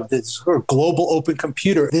idea of this sort of global open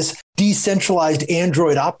computer, this decentralized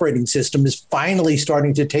Android operating system is finally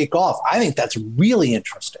starting to take off. I think that's really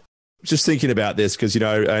interesting. Just thinking about this, because,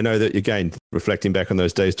 I know that, again, reflecting back on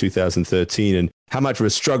those days, 2013, and how much of a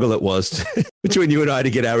struggle it was between you and I to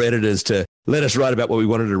get our editors to let us write about what we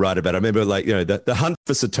wanted to write about. I remember, the hunt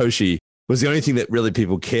for Satoshi was the only thing that really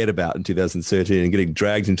people cared about in 2013, and getting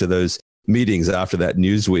dragged into those meetings after that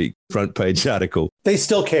Newsweek front page article. They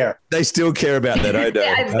still care. They still care about that. I know.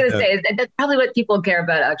 Yeah, I was going to say, that's probably what people care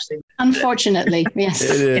about, actually. Unfortunately, yes.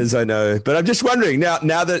 It is, I know. But I'm just wondering, now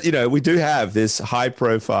that, we do have this high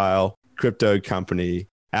profile crypto company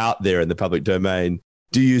out there in the public domain,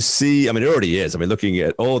 do you see, it already is. Looking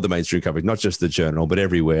at all the mainstream coverage, not just the Journal, but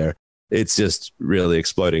everywhere, it's just really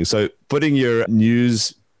exploding. So putting your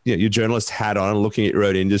news, your journalist hat on and looking at your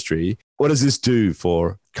own industry, what does this do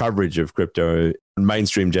for coverage of crypto and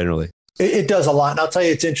mainstream generally? It does a lot. And I'll tell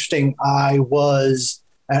you, it's interesting. And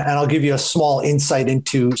I'll give you a small insight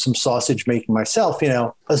into some sausage making myself.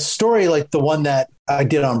 A story like the one that I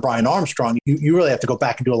did on Brian Armstrong, you really have to go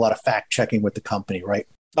back and do a lot of fact checking with the company, right?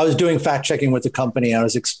 I was doing fact checking with the company. I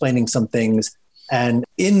was explaining some things. And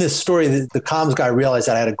in this story, the comms guy realized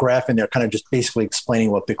that I had a graph in there kind of just basically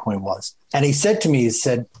explaining what Bitcoin was. And he said to me,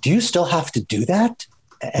 do you still have to do that?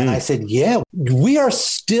 And I said, yeah, we are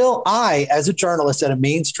still, as a journalist at a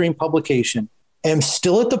mainstream publication, am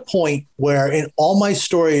still at the point where in all my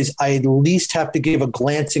stories, I at least have to give a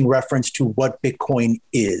glancing reference to what Bitcoin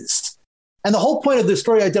is. And the whole point of the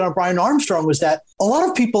story I did on Brian Armstrong was that a lot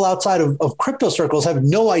of people outside of crypto circles have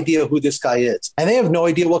no idea who this guy is. And they have no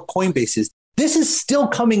idea what Coinbase is. This is still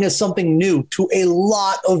coming as something new to a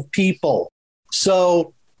lot of people.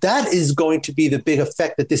 So that is going to be the big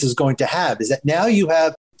effect that this is going to have, is that now you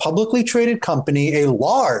have publicly traded company, a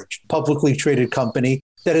large publicly traded company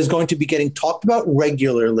that is going to be getting talked about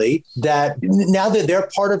regularly, that now that they're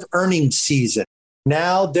part of earnings season,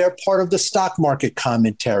 now they're part of the stock market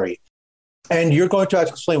commentary. And you're going to have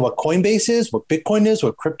to explain what Coinbase is, what Bitcoin is,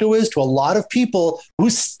 what crypto is to a lot of people who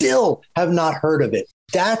still have not heard of it.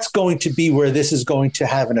 That's going to be where this is going to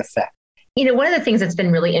have an effect. One of the things that's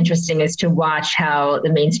been really interesting is to watch how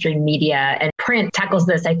the mainstream media and print tackles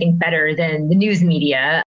this, I think, better than the news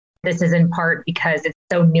media. This is in part because it's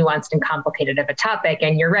so nuanced and complicated of a topic.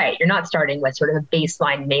 And you're right, you're not starting with sort of a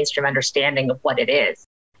baseline mainstream understanding of what it is.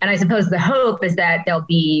 And I suppose the hope is that there'll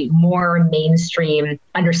be more mainstream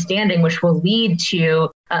understanding, which will lead to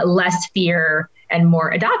less fear and more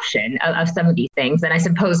adoption of some of these things. And I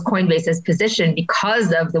suppose Coinbase's position,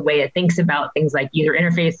 because of the way it thinks about things like user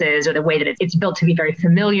interfaces or the way that it's built to be very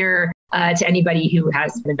familiar to anybody who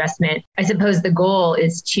has an investment, I suppose the goal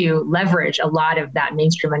is to leverage a lot of that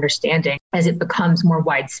mainstream understanding as it becomes more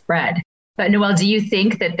widespread. But Noelle, do you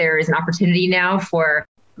think that there is an opportunity now for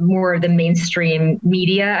more of the mainstream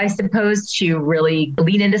media, I suppose, to really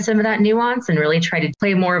lean into some of that nuance and really try to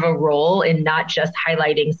play more of a role in not just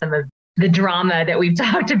highlighting some of the drama that we've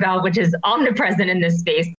talked about, which is omnipresent in this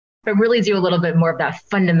space, but really do a little bit more of that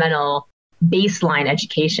fundamental baseline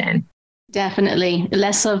education? Definitely.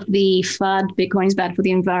 Less of the FUD, Bitcoin's bad for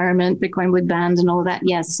the environment, Bitcoin would banned and all that.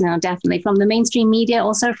 Yes, no, definitely. From the mainstream media,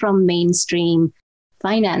 also from mainstream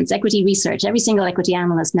finance, equity research. Every single equity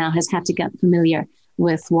analyst now has had to get familiar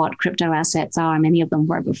with what crypto assets are. Many of them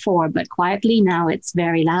were before, but quietly now it's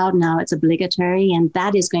very loud. Now it's obligatory, and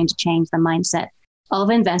that is going to change the mindset of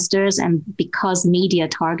investors. And because media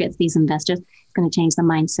targets these investors, it's going to change the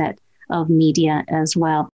mindset of media as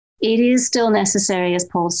well. It is still necessary, as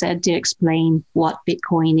Paul said, to explain what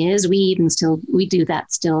Bitcoin is. We do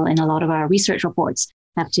that still in a lot of our research reports.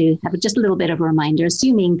 Have to have just a little bit of a reminder,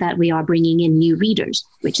 assuming that we are bringing in new readers,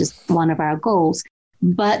 which is one of our goals.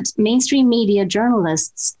 But mainstream media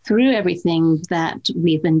journalists, through everything that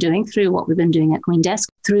we've been doing, through what we've been doing at CoinDesk,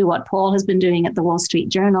 through what Paul has been doing at the Wall Street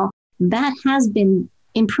Journal, that has been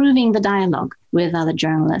improving the dialogue with other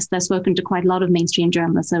journalists. I've spoken to quite a lot of mainstream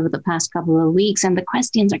journalists over the past couple of weeks, and the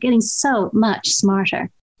questions are getting so much smarter.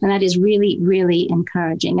 And that is really, really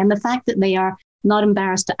encouraging. And the fact that they are not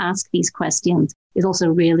embarrassed to ask these questions is also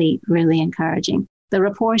really, really encouraging. The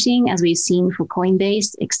reporting, as we've seen for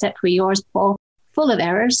Coinbase, except for yours, Paul, full of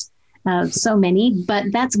errors, so many, but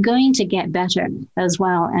that's going to get better as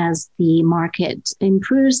well as the market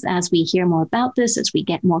improves, as we hear more about this, as we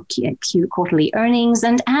get more quarterly earnings,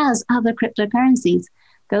 and as other cryptocurrencies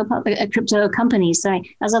go public,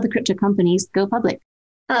 as other crypto companies go public.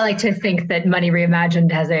 I like to think that Money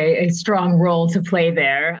Reimagined has a strong role to play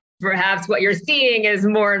there. Perhaps what you're seeing is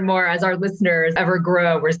more and more, as our listeners ever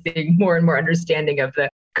grow, we're seeing more and more understanding of the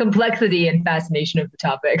complexity and fascination of the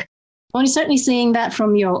topic. Well, you're certainly seeing that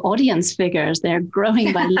from your audience figures. They're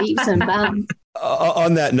growing by leaps and bounds.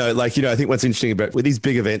 On that note, I think what's interesting about when these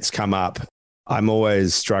big events come up, I'm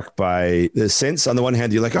always struck by the sense, on the one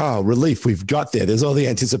hand, you're like, oh, relief, we've got there. There's all the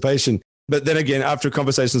anticipation. But then again, after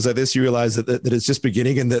conversations like this, you realize that it's just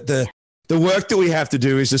beginning, and that the work that we have to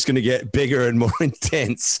do is just going to get bigger and more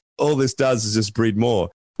intense. All this does is just breed more,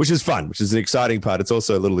 which is fun, which is an exciting part. It's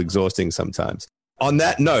also a little exhausting sometimes. On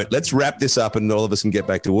that note, let's wrap this up and all of us can get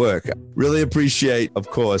back to work. Really appreciate,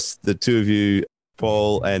 of course, the two of you,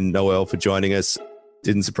 Paul and Noelle, for joining us.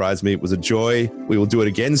 Didn't surprise me. It was a joy. We will do it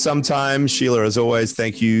again sometime. Sheila, as always,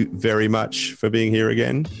 thank you very much for being here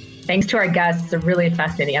again. Thanks to our guests. It's a really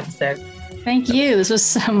fascinating episode. Thank you. This was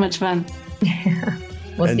so much fun.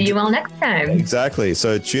 We'll see you all next time. Exactly.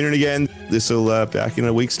 So tune in again. This will be back in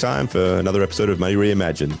a week's time for another episode of Money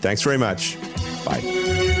Reimagined. Thanks very much. Bye.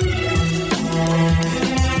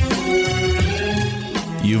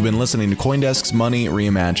 You've been listening to CoinDesk's Money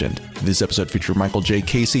Reimagined. This episode featured Michael J.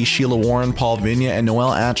 Casey, Sheila Warren, Paul Vigna, and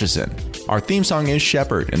Noelle Acheson. Our theme song is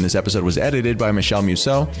Shepherd, and this episode was edited by Michelle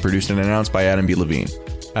Musso, produced and announced by Adam B. Levine.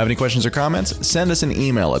 Have any questions or comments? Send us an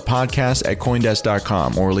email at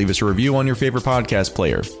podcast@coindesk.com or leave us a review on your favorite podcast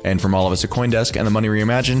player. And from all of us at CoinDesk and the Money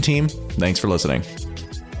Reimagined team, thanks for listening.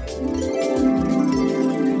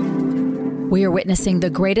 We are witnessing the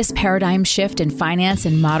greatest paradigm shift in finance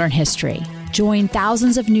in modern history. Join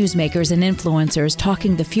thousands of newsmakers and influencers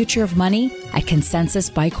talking the future of money at Consensus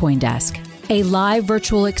by CoinDesk. A live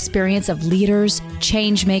virtual experience of leaders,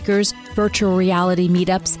 change makers, virtual reality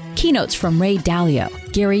meetups, keynotes from Ray Dalio,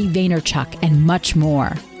 Gary Vaynerchuk, and much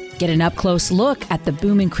more. Get an up-close look at the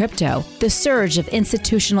boom in crypto, the surge of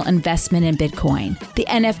institutional investment in Bitcoin, the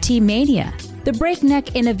NFT mania, the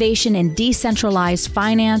breakneck innovation in decentralized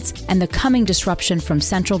finance, and the coming disruption from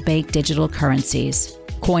central bank digital currencies.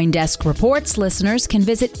 CoinDesk Reports listeners can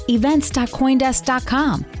visit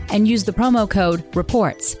events.coindesk.com and use the promo code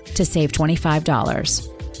REPORTS to save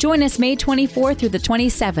 $25. Join us May 24th through the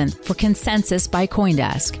 27th for Consensus by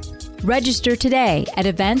CoinDesk. Register today at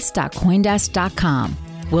events.coindesk.com.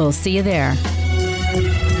 We'll see you there.